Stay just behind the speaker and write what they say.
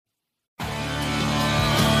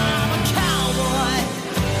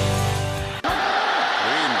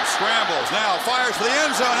for the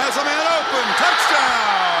end zone, has a man open.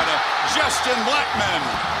 Touchdown, Justin Blackmon.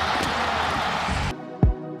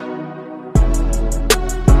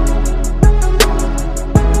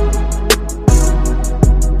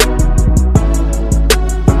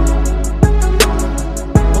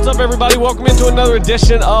 What's up, everybody? Welcome into another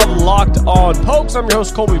edition of Locked On Pokes. I'm your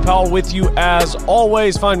host, Colby Powell, with you as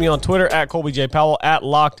always. Find me on Twitter at Colby J. Powell, at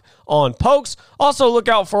Locked On Pokes. Also, look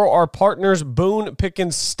out for our partners, Boone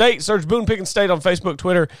Pickens State. Search Boone Pickens State on Facebook,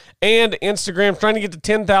 Twitter, and Instagram. Trying to get to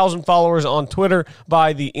 10,000 followers on Twitter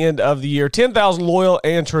by the end of the year. 10,000 loyal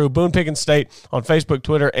and true. Boone Pickens State on Facebook,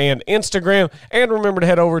 Twitter, and Instagram. And remember to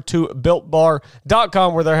head over to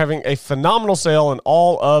BuiltBar.com, where they're having a phenomenal sale, and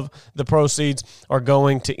all of the proceeds are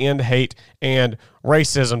going to end hate and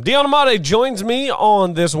racism. Dion Amade joins me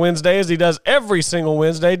on this Wednesday, as he does every single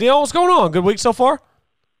Wednesday. Dion, what's going on? Good week so far?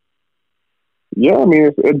 Yeah, I mean,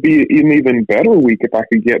 it'd be an even better week if I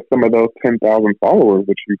could get some of those 10,000 followers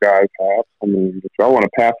that you guys have. I mean, if y'all want to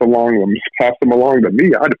pass them along to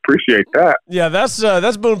me, I'd appreciate that. Yeah,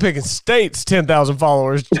 that's Boone Pickens State's 10,000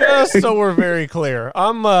 followers, just so we're very clear.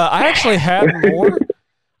 I actually had more.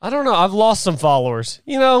 I don't know. I've lost some followers.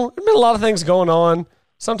 You know, there's been a lot of things going on.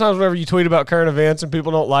 Sometimes whenever you tweet about current events and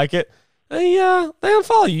people don't like it, they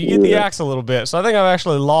unfollow you. You get the axe a little bit. So I think I've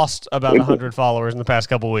actually lost about 100 followers in the past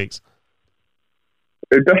couple weeks.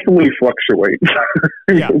 It definitely fluctuates.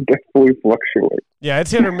 Yeah. It definitely fluctuates. Yeah,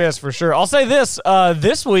 it's hit or miss for sure. I'll say this.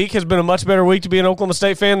 This week has been a much better week to be an Oklahoma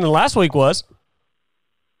State fan than last week was.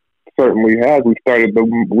 Certainly has. We started the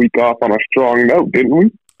week off on a strong note, didn't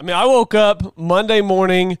we? I mean, I woke up Monday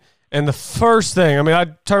morning, and the first thing, I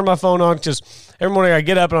turned my phone on, just every morning I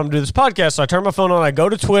get up and I'm going to do this podcast, so I turn my phone on, I go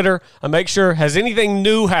to Twitter, I make sure, has anything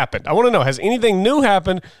new happened? I want to know, has anything new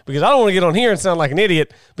happened? Because I don't want to get on here and sound like an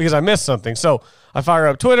idiot because I missed something. So I fire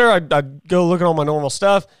up Twitter, I go look at all my normal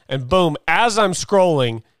stuff, and boom, as I'm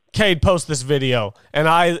scrolling, Cade posts this video, and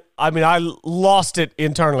I lost it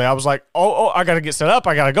internally. I was like, oh, I got to get set up.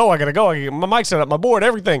 I got to go. I got to get my mic set up, my board,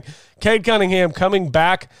 everything. Cade Cunningham coming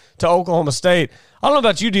back to Oklahoma State. I don't know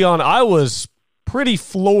about you, Dion. I was pretty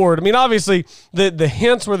floored. I mean, obviously, the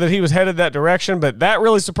hints were that he was headed that direction, but that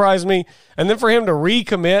really surprised me. And then for him to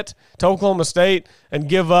recommit to Oklahoma State and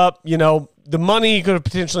give up, the money he could have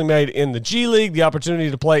potentially made in the G League, the opportunity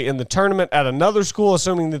to play in the tournament at another school,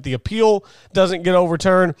 assuming that the appeal doesn't get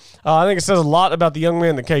overturned. I think it says a lot about the young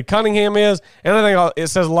man that Cade Cunningham is, and I think it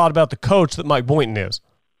says a lot about the coach that Mike Boynton is.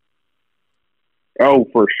 Oh,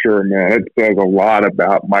 for sure, man. It says a lot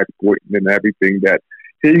about Mike Boynton and everything that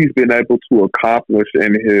he's been able to accomplish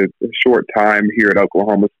in his short time here at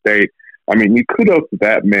Oklahoma State. I mean, you kudos to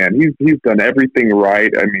that man. He's done everything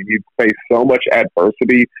right. I mean, he's faced so much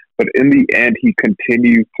adversity, but in the end, he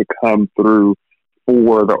continues to come through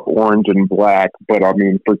for the orange and black. But, I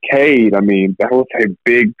mean, for Cade, that was a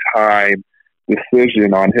big-time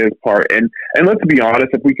decision on his part. And let's be honest,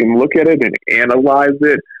 if we can look at it and analyze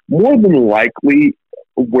it, more than likely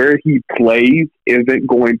where he plays isn't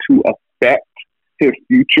going to affect his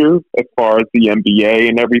future as far as the NBA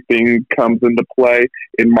and everything comes into play.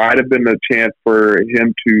 It might have been a chance for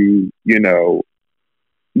him to,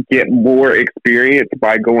 get more experience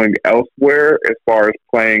by going elsewhere as far as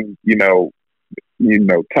playing,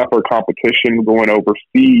 tougher competition, going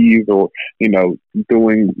overseas or,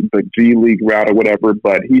 doing the G League route or whatever.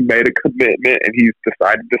 But he made a commitment and he's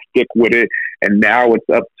decided to stick with it. And now it's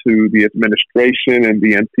up to the administration and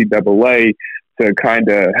the NCAA to kind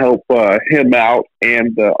of help him out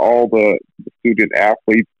and all the student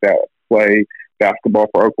athletes that play basketball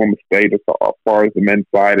for Oklahoma State as far as the men's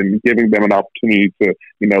side, and giving them an opportunity to,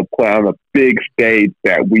 play on a big stage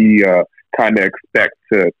that we kind of expect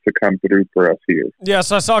to come through for us here. Yeah,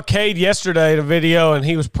 so I saw Cade yesterday in a video, and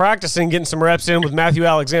he was practicing getting some reps in with Matthew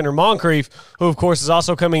Alexander Moncrief, who, of course, is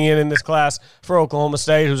also coming in this class for Oklahoma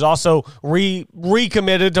State, who's also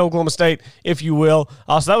recommitted to Oklahoma State, if you will.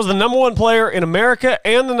 So that was the number one player in America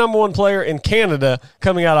and the number one player in Canada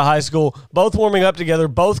coming out of high school, both warming up together,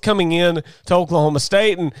 both coming in to Oklahoma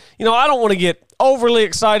State. And, I don't want to get overly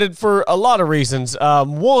excited for a lot of reasons.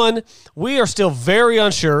 One, we are still very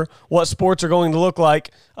unsure what sports are going to look like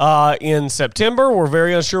in September. We're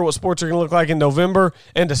very unsure what sports are going to look like in November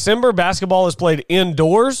and December. Basketball is played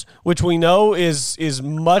indoors, which we know is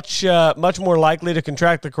much more likely to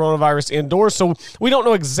contract the coronavirus indoors. So we don't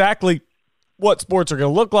know exactly what sports are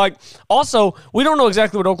going to look like. Also, we don't know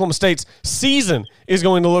exactly what Oklahoma State's season is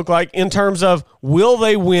going to look like in terms of will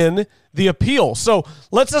they win the appeal. So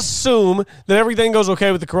let's assume that everything goes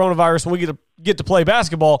okay with the coronavirus and we get to play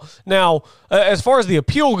basketball. Now, as far as the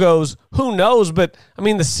appeal goes, who knows? But, I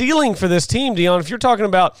mean, the ceiling for this team, Dion, if you're talking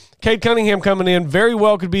about Cade Cunningham coming in, very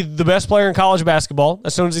well could be the best player in college basketball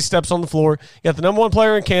as soon as he steps on the floor. You got the number one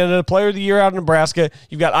player in Canada, player of the year out of Nebraska.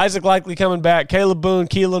 You've got Isaac Likely coming back, Caleb Boone,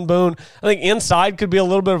 Keelan Boone. I think inside could be a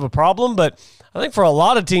little bit of a problem, but I think for a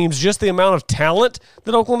lot of teams, just the amount of talent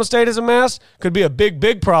that Oklahoma State has amassed could be a big,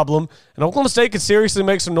 big problem. And Oklahoma State could seriously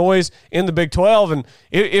make some noise in the Big 12. And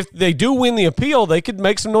if they do win the appeal, they could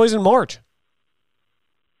make some noise in March.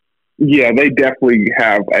 Yeah, they definitely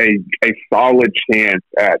have a solid chance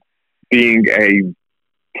at being a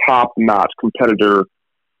top-notch competitor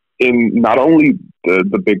in not only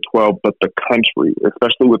the Big 12, but the country,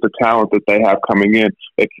 especially with the talent that they have coming in.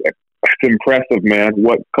 It's impressive, man.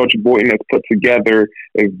 What Coach Boynton has put together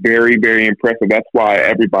is very, very impressive. That's why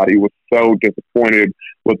everybody was so disappointed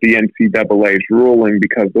with the NCAA's ruling,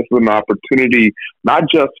 because this is an opportunity not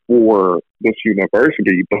just for this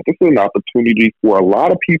university, but this is an opportunity for a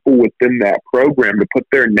lot of people within that program to put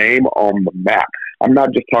their name on the map. I'm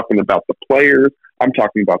not just talking about the players. I'm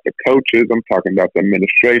talking about the coaches. I'm talking about the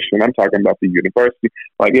administration. I'm talking about the university.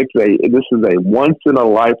 Like this is a once in a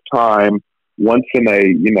lifetime, once in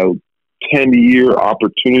a 10-year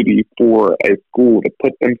opportunity for a school to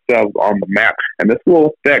put themselves on the map. And this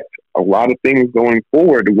will affect a lot of things going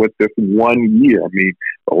forward with this 1 year. I mean,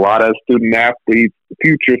 a lot of student athletes,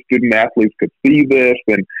 future student athletes could see this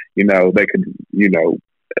and, they could,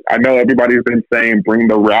 I know everybody's been saying bring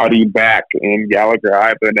the Rowdy back in Gallagher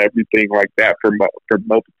Iba and everything like that for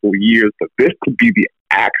multiple years, but this could be the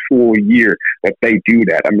actual year that they do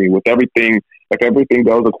that. I mean, if everything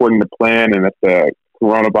goes according to plan and if the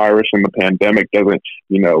coronavirus and the pandemic doesn't,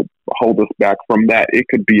 hold us back from that, it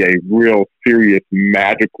could be a real serious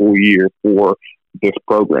magical year for this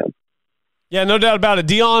program. Yeah, no doubt about it.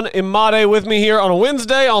 Dion Imade with me here on a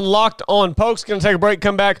Wednesday on Locked On Pokes. Going to take a break,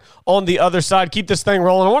 come back on the other side, keep this thing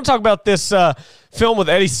rolling. I want to talk about this film with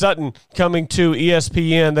Eddie Sutton coming to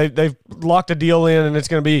ESPN. They've locked a deal in, and it's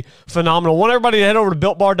going to be phenomenal. I want everybody to head over to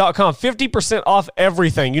BuiltBar.com. 50% off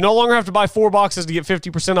everything. You no longer have to buy 4 boxes to get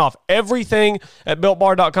 50% off. Everything at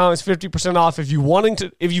BuiltBar.com is 50% off. If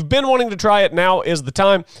you've been wanting to try it, now is the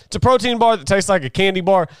time. It's a protein bar that tastes like a candy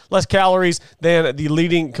bar, less calories than the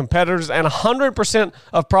leading competitors, and 100%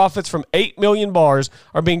 of profits from 8 million bars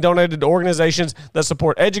are being donated to organizations that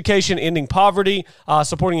support education, ending poverty,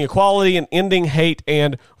 supporting equality, and ending hate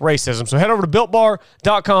and racism. So head over to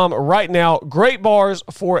BuiltBar.com right now. Great bars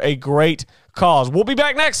for a great cause. We'll be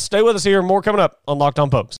back next. Stay with us here. More coming up on Locked On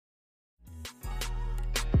Pokes.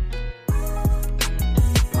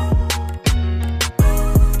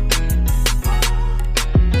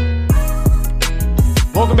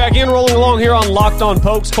 Welcome back in, rolling along here on Locked On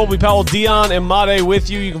Pokes. Colby Powell, Dion Imade with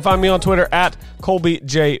you. You can find me on Twitter at Colby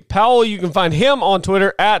J. Powell. You can find him on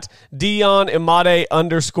Twitter at Dion Imade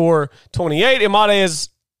 _28. Imade is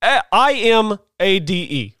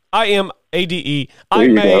I-M-A-D-E. I-M-A-D-E. I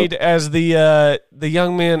made as the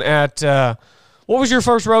young man at what was your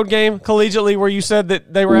first road game collegiately where you said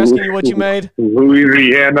that they were asking you what you made?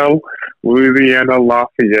 Louisiana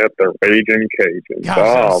Lafayette, the Raging Cajuns. Gosh,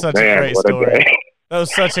 that was such man, a great what story. a day. That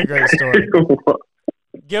was such a great story.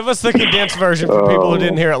 Give us the condensed version for people who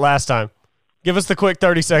didn't hear it last time. Give us the quick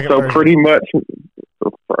 30-second version. So pretty much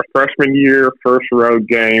freshman year, first road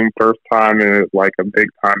game, first time in like a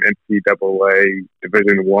big-time NCAA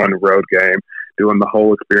Division I road game, doing the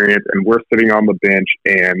whole experience, and we're sitting on the bench,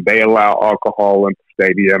 and they allow alcohol in the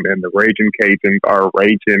stadium, and the Raging Cajuns are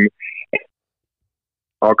raging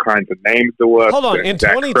all kinds of names to us. Hold on, in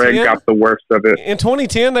Zach 2010, Craig got the worst of it. In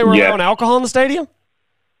 2010, they were allowing alcohol in the stadium?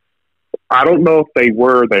 I don't know if they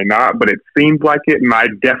were or they not, but it seemed like it, and I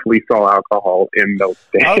definitely saw alcohol in those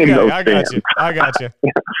stands. Okay, I got you.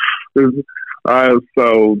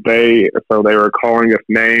 So they were calling us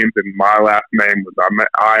names, and my last name was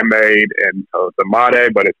I made, and so it's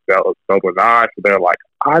Imade, but it's spelled with I. So they're like,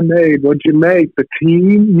 I made. What'd you make? The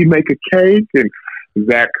team? You make a cake? And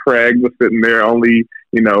Zach Craig was sitting there, only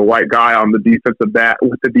white guy on the defensive back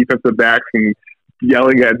with the defensive backs, and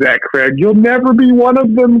yelling at Zach Craig, "You'll never be one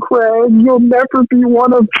of them, Craig. You'll never be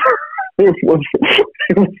one of them."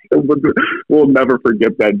 We'll never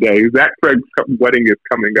forget that day. Zach Craig's wedding is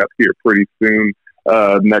coming up here pretty soon,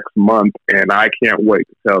 next month, and I can't wait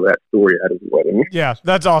to tell that story at his wedding. Yeah,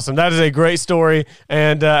 that's awesome. That is a great story.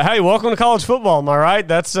 And hey, welcome to college football. Am I right?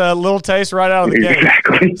 That's a little taste right out of the game.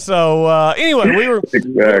 Exactly. So anyway, we were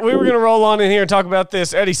going to roll on in here and talk about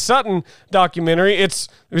this Eddie Sutton documentary. It's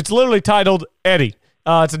literally titled Eddie.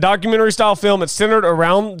 It's a documentary style film. It's centered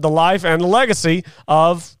around the life and the legacy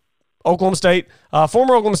of Oklahoma State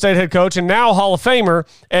former Oklahoma State head coach and now Hall of Famer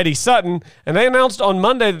Eddie Sutton. And they announced on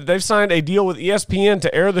Monday that they've signed a deal with ESPN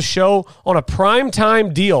to air the show on a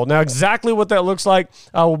primetime deal. Now, exactly what that looks like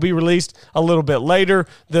will be released a little bit later.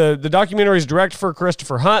 The documentary's director,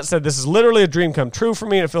 Christopher Hunt, said, "This is literally a dream come true for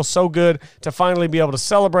me, and it feels so good to finally be able to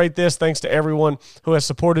celebrate this. Thanks to everyone who has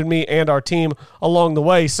supported me and our team along the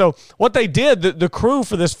way." So what they did, the crew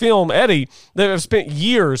for this film, Eddie, they have spent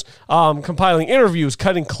years compiling interviews,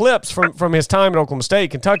 cutting clips from his time at Oklahoma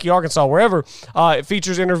State, Kentucky, Arkansas, wherever. It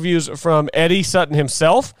features interviews from Eddie Sutton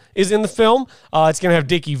himself is in the film. It's going to have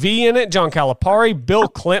Dickie V in it, John Calipari, Bill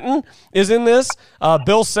Clinton is in this,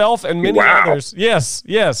 Bill Self, and many others. Yes.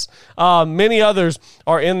 Many others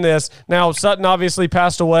are in this. Now, Sutton obviously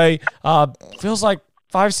passed away, feels like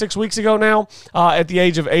 5-6 weeks ago now, at the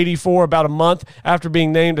age of 84, about a month after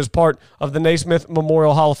being named as part of the Naismith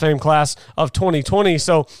Memorial Hall of Fame class of 2020.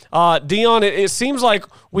 So, Dion, it seems like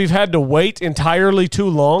we've had to wait entirely too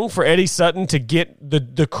long for Eddie Sutton to get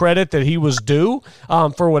the credit that he was due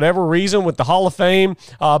for whatever reason with the Hall of Fame.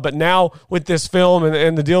 But now with this film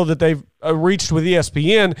and the deal that they've reached with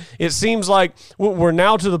ESPN, it seems like we're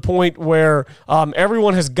now to the point where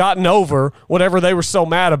everyone has gotten over whatever they were so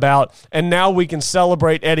mad about, and now we can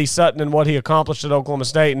celebrate Eddie Sutton and what he accomplished at Oklahoma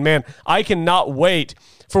State. And, man, I cannot wait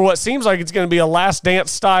for what seems like it's going to be a Last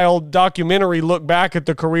Dance-style documentary look back at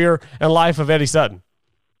the career and life of Eddie Sutton.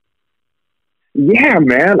 Yeah,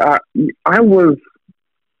 man. I was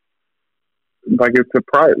like, it's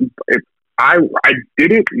surprised. I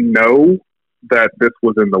didn't know that this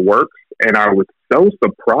was in the works, and I was so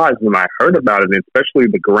surprised when I heard about it, especially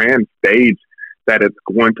the grand stage that it's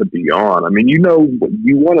going to be on. I mean, you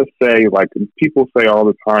want to say, like people say all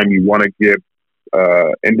the time, you want to give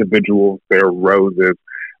individuals their roses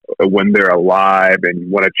when they're alive, and you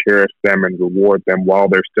want to cherish them and reward them while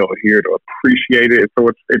they're still here to appreciate it. So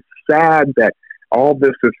it's sad that all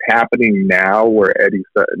this is happening now where Eddie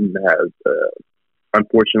Sutton has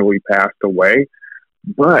unfortunately passed away.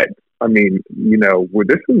 But I mean, where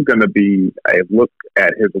this is going to be a look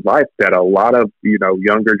at his life that a lot of,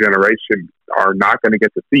 younger generation are not going to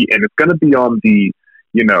get to see. And it's going to be on the,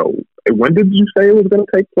 when did you say it was going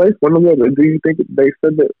to take place? Do you think they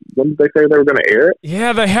said that, when did they say they were going to air it?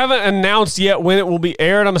 Yeah, they haven't announced yet when it will be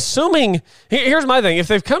aired. I'm assuming, here's my thing. If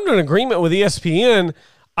they've come to an agreement with ESPN,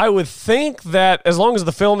 I would think that as long as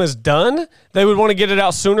the film is done, they would want to get it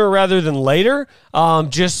out sooner rather than later,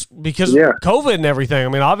 just because of COVID and everything. I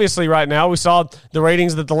mean, obviously right now we saw the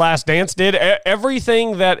ratings that The Last Dance did.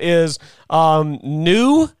 Everything that is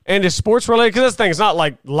new and is sports related, because that's the thing, it's not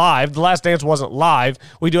like live. The Last Dance wasn't live.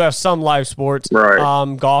 We do have some live sports,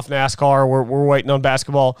 right? Golf, NASCAR. We're waiting on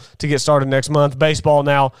basketball to get started next month. Baseball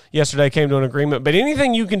now, yesterday came to an agreement. But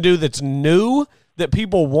anything you can do that's new that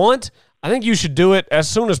people want, I think you should do it as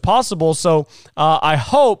soon as possible. So I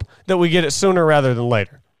hope that we get it sooner rather than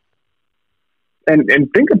later. And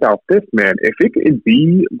think about this, man. If it could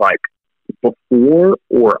be like before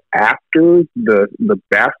or after the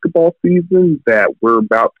basketball season that we're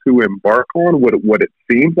about to embark on, what it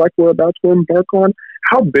seems like we're about to embark on,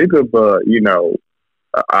 how big of a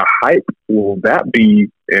hype will that be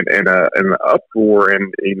in an uproar,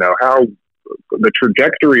 and how the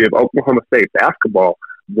trajectory of Oklahoma State basketball?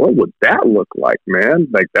 What would that look like, man?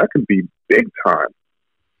 Like, that could be big time.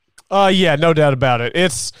 Yeah, no doubt about it.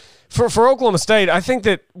 It's for Oklahoma State, I think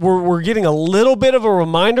that we're getting a little bit of a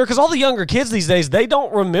reminder, because all the younger kids these days, they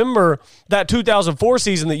don't remember that 2004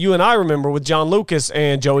 season that you and I remember with John Lucas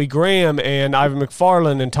and Joey Graham and Ivan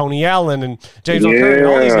McFarland and Tony Allen and James O'Curry and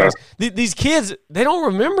all these guys. These kids, they don't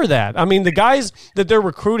remember that. I mean, the guys that they're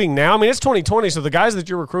recruiting now, I mean, it's 2020, so the guys that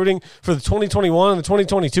you're recruiting for the 2021 and the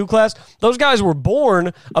 2022 class, those guys were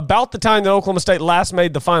born about the time that Oklahoma State last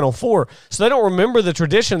made the Final Four. So they don't remember the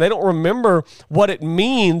tradition. They don't remember what it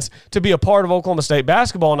means to be a part of Oklahoma State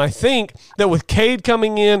basketball. And I think that with Cade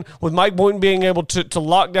coming in, with Mike Boynton being able to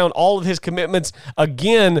lock down all of his commitments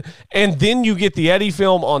again, and then you get the Eddie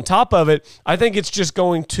film on top of it, I think it's just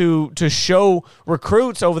going to show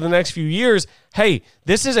recruits over the next few years, hey,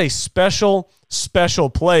 this is a special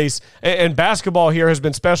place, and basketball here has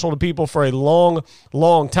been special to people for a long,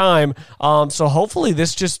 long time. So hopefully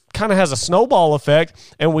this just kind of has a snowball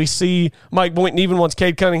effect, and we see Mike Boynton, even once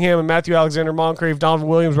Cade Cunningham and Matthew Alexander Moncrief, Donovan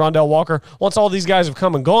Williams, Rondell Walker, once all these guys have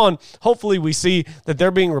come and gone, hopefully we see that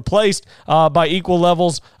they're being replaced by equal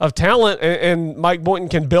levels of talent, and Mike Boynton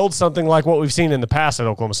can build something like what we've seen in the past at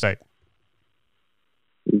Oklahoma State.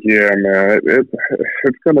 Yeah, man,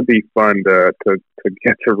 it's going to be fun to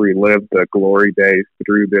get to relive the glory days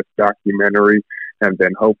through this documentary, and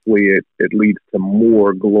then hopefully it leads to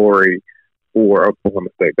more glory for Oklahoma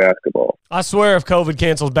State basketball. I swear if COVID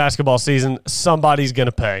cancels basketball season, somebody's going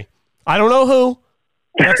to pay. I don't know who.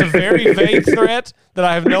 That's a very vague threat that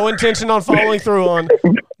I have no intention on following through on,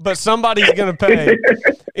 but somebody's going to pay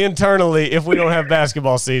internally if we don't have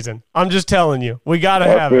basketball season. I'm just telling you. We got to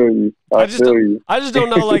have it. I just don't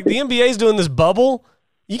know. Like, the NBA's doing this bubble.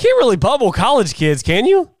 You can't really bubble college kids, can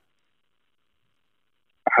you?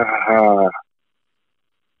 I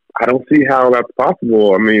don't see how that's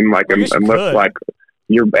possible. I mean, like, unless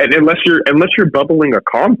you're bubbling a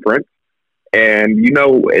conference, and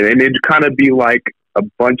and it'd kind of be like a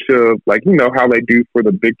bunch of, like, how they do for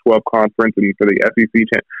the Big 12 conference and for the SEC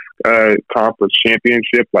conference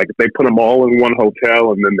championship. Like, if they put them all in one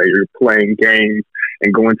hotel and then they're playing games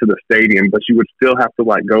and going to the stadium, but you would still have to,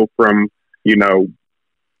 like, go from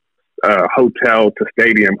hotel to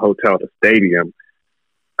stadium.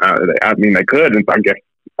 I mean, they could, and I guess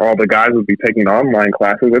all the guys would be taking online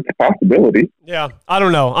classes. It's a possibility. Yeah, I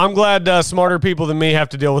don't know. I'm glad smarter people than me have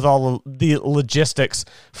to deal with all the logistics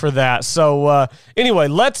for that. So anyway,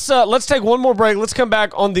 let's take one more break. Let's come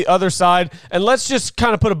back on the other side, and let's just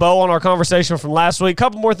kind of put a bow on our conversation from last week. A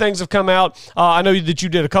couple more things have come out. I know that you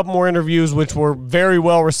did a couple more interviews, which were very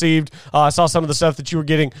well received. I saw some of the stuff that you were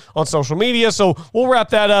getting on social media. So we'll wrap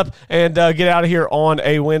that up and get out of here on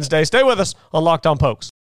a Wednesday. Stay with us on Locked On Pokes.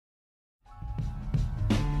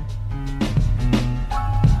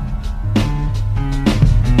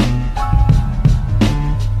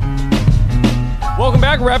 Welcome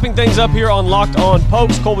back. Wrapping things up here on Locked On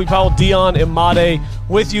Pokes. Colby Powell, Dion Imade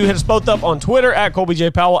with you. Hit us both up on Twitter at Colby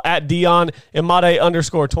J. Powell, at Dion Imade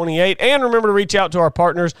 _28. And remember to reach out to our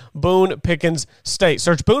partners, Boone Pickens State.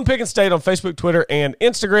 Search Boone Pickens State on Facebook, Twitter, and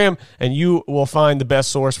Instagram, and you will find the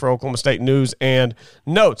best source for Oklahoma State news and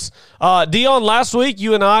notes. Dion, last week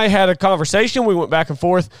you and I had a conversation. We went back and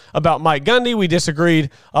forth about Mike Gundy. We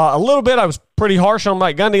disagreed a little bit. I was pretty harsh on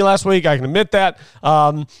Mike Gundy last week. I can admit that.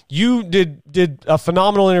 You did a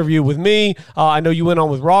phenomenal interview with me. I know you went on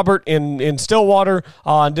with Robert in Stillwater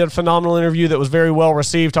and did a phenomenal interview that was very well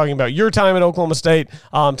received, talking about your time at Oklahoma State,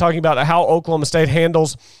 talking about how Oklahoma State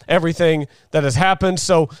handles everything that has happened.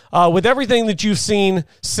 So with everything that you've seen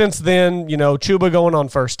since then, Chuba going on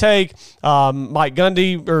First Take, Mike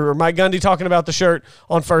Gundy talking about the shirt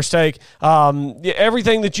on First Take,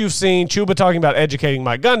 everything that you've seen, Chuba talking about educating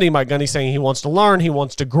Mike Gundy saying he wants to learn, he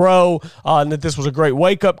wants to grow, and that this was a great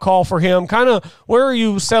wake-up call for him. Kind of where are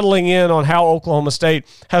you settling in on how Oklahoma State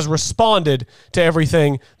has responded to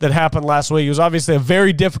everything that happened last week? It was obviously a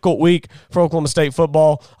very difficult week for Oklahoma State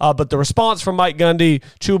football, but the response from Mike Gundy,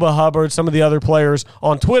 Chuba Hubbard, some of the other players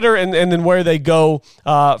on Twitter, and then where they go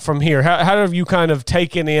from here. How have you kind of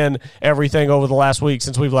taken in everything over the last week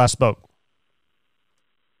since we've last spoke?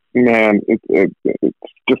 Man, it's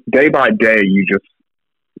just day by day, you just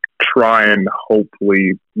try and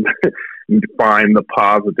hopefully find the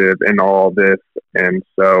positive in all this. And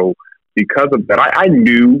so because of that, I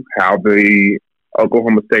knew how the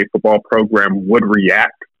Oklahoma State football program would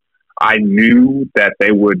react. I knew that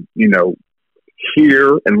they would,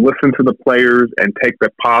 hear and listen to the players and take the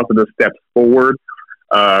positive steps forward.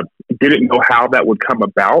 Didn't know how that would come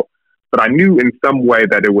about, but I knew in some way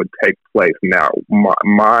that it would take place. Now,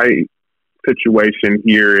 my situation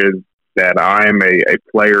here is that I'm a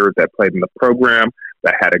player that played in the program,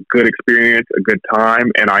 that had a good experience, a good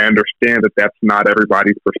time, and I understand that that's not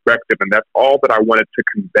everybody's perspective, and that's all that I wanted to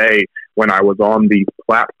convey when I was on these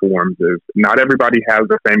platforms is not everybody has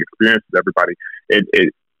the same experience as everybody.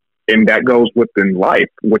 And that goes within life,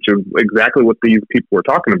 which is exactly what these people were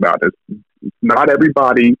talking about. Is not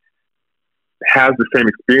everybody has the same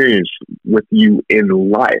experience with you in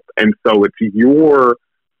life, and so it's your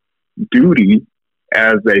duty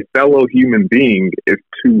as a fellow human being is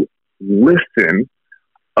to listen,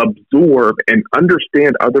 absorb, and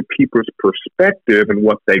understand other people's perspective and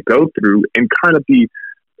what they go through, and kind of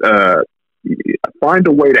find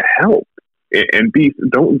a way to help and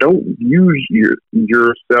don't use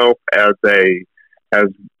yourself as an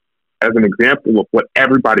example of what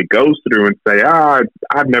everybody goes through and say,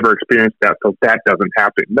 I've never experienced that, so that doesn't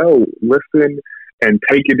happen. No, listen and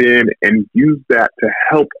take it in and use that to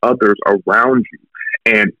help others around you.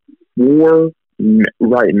 And for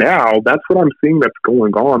right now, that's what I'm seeing that's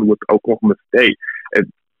going on with Oklahoma State.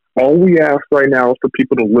 And all we ask right now is for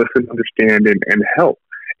people to listen, understand, and help.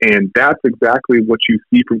 And that's exactly what you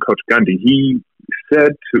see from Coach Gundy. He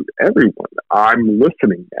said to everyone, I'm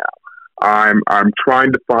listening now. I'm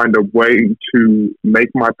trying to find a way to make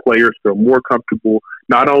my players feel more comfortable,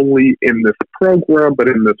 not only in this program, but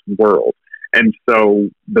in this world. And so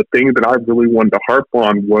the thing that I really wanted to harp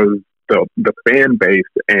on was the fan base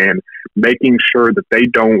and making sure that they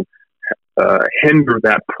don't hinder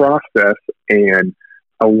that process and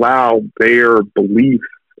allow their beliefs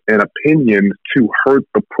and opinions to hurt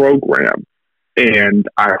the program. And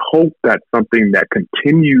I hope that's something that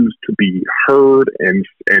continues to be heard and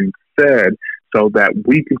said, so that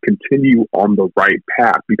we can continue on the right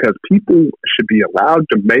path, because people should be allowed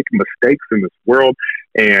to make mistakes in this world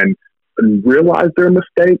and realize their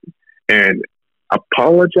mistake and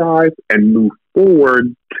apologize and move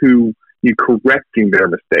forward to correcting their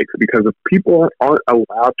mistakes. Because if people aren't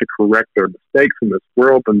allowed to correct their mistakes in this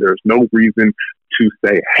world, then there's no reason to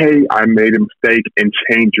say, hey, I made a mistake, and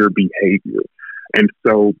change your behavior. And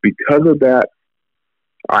so because of that,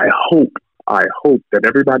 I hope that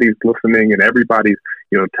everybody's listening and everybody's,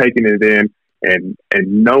 taking it in and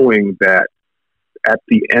knowing that at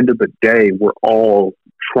the end of the day, we're all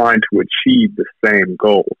trying to achieve the same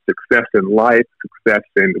goal: success in life, success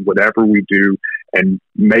in whatever we do, and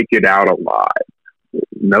make it out alive.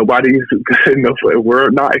 We're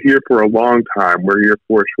not here for a long time. We're here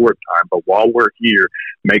for a short time. But while we're here,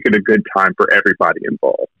 make it a good time for everybody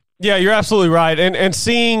involved. Yeah, you're absolutely right. And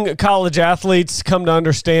seeing college athletes come to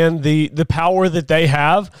understand the power that they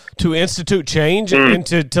have to institute change and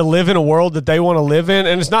to live in a world that they want to live in.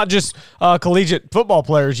 And it's not just collegiate football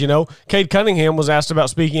players, Cade Cunningham was asked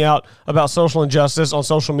about speaking out about social injustice on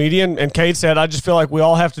social media. And Cade said, I just feel like we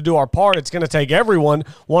all have to do our part. It's going to take everyone.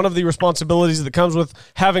 One of the responsibilities that comes with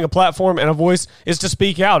having a platform and a voice is to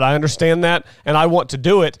speak out. I understand that, and I want to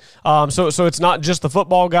do it. So it's not just the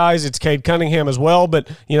football guys. It's Cade Cunningham as well. But,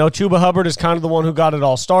 Chuba Hubbard is kind of the one who got it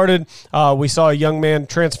all started. We saw a young man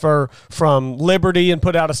transfer from Liberty and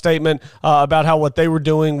put out a statement about how what they were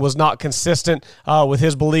doing was not consistent with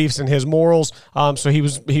his beliefs and his morals. So he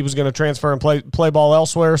was going to transfer and play ball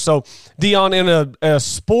elsewhere. So Dion, in a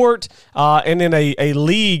sport and in a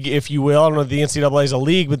league, if you will, I don't know if the NCAA is a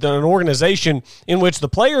league, but an organization in which the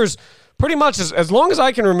players pretty much, as long as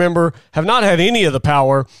I can remember, have not had any of the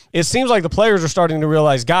power. It seems like the players are starting to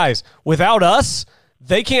realize, guys, without us,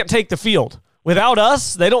 they can't take the field. Without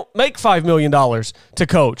us, they don't make $5 million to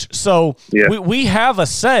coach. So we have a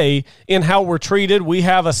say in how we're treated. We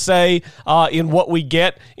have a say in what we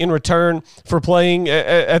get in return for playing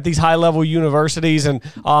at these high-level universities. And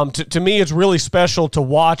to me, it's really special to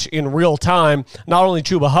watch in real time, not only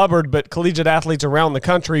Chuba Hubbard, but collegiate athletes around the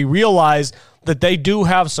country realize that they do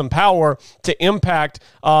have some power to impact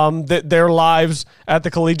their lives at the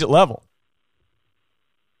collegiate level.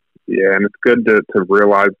 Yeah, and it's good to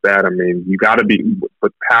realize that. I mean, you got to be,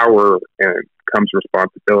 with power and comes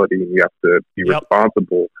responsibility, and you have to be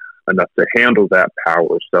responsible enough to handle that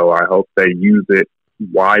power. So I hope they use it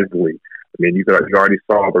wisely. I mean, you already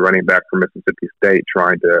saw the running back from Mississippi State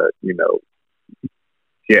trying to,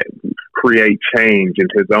 create change in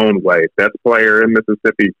his own way. Best player in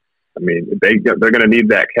Mississippi. I mean, they're going to need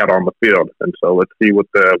that cat on the field, and so let's see what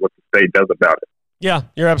the state does about it. Yeah,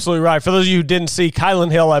 you're absolutely right. For those of you who didn't see,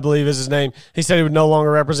 Kylan Hill, I believe is his name, he said he would no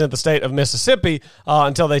longer represent the state of Mississippi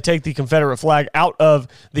until they take the Confederate flag out of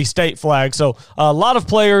the state flag. So a lot of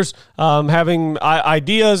players having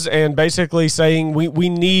ideas and basically saying we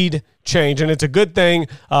need change, and it's a good thing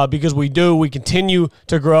because we continue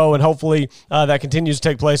to grow, and hopefully that continues to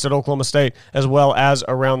take place at Oklahoma State as well as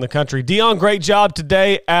around the country. Dion, great job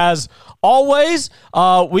today as always.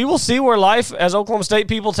 We will see where life as Oklahoma State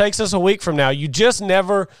people takes us a week from now. You just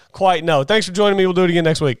never quite know. Thanks for joining me. We'll do it again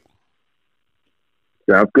next week.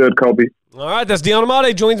 Sounds good, Kobe. All right, that's Dion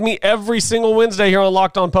Amade. Joins me every single Wednesday here on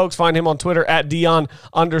Locked On Pokes. Find him on Twitter at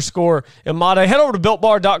Dion_Amade. Head over to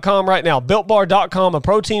BuiltBar.com right now. BuiltBar.com, a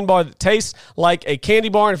protein bar that tastes like a candy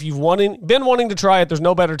bar. And if you've been wanting to try it, there's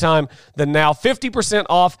no better time than now. 50%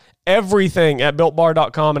 off everything at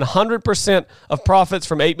BuiltBar.com, and 100% of profits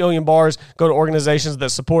from 8 million bars go to organizations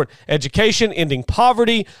that support education, ending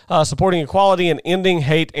poverty, supporting equality, and ending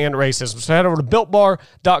hate and racism. So head over to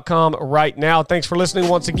BuiltBar.com right now. Thanks for listening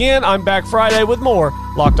once again. I'm back Friday with more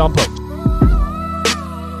Locked On Pokes.